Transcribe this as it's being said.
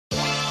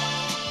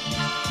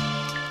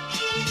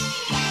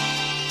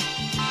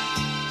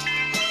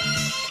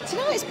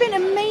it's been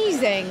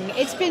amazing.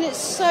 It's been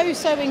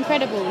so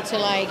incredible to,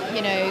 like,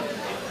 you know,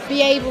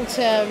 be able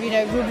to, you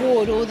know,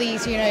 reward all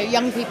these, you know,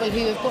 young people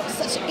who have got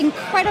such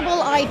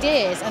incredible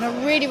ideas and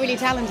are really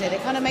talented.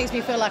 It kind of makes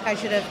me feel like I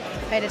should have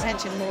paid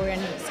attention more in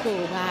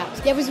school,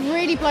 perhaps. Yeah, I was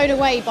really blown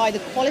away by the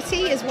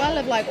quality as well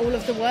of, like, all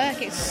of the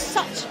work. It's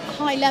such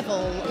high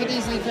level. You could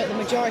easily put the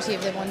majority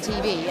of them on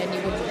TV and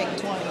you wouldn't think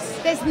twice.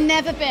 There's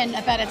never been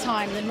a better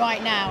time than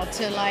right now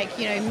to, like,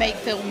 you know, make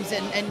films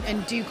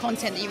and do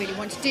content that you really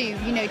want to do.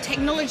 You know,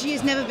 technology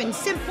has never been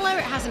simpler,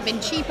 it hasn't been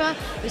cheaper.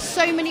 There's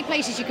so many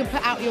places you can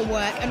put out your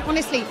work, and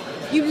honestly,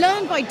 you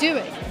learn by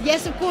doing.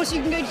 Yes, of course,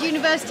 you can go to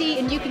university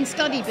and you can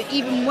study, but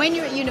even when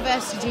you're at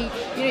university,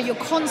 you know, you're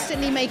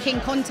constantly making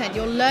content,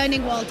 you're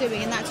learning while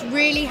doing, and that's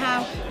really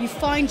how you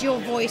find your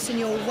voice and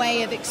your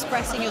way of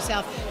expressing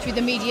yourself through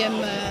the medium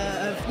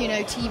of, you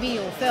know, TV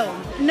or film.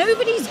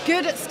 Nobody's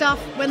good at stuff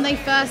when they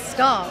first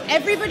start.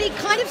 Everybody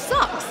kind of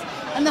sucks.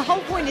 And the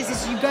whole point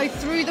is you go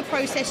through the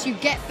process, you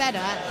get better,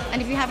 and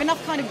if you have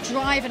enough kind of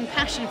drive and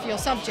passion for your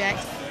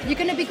subject, you're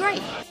going to be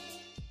great.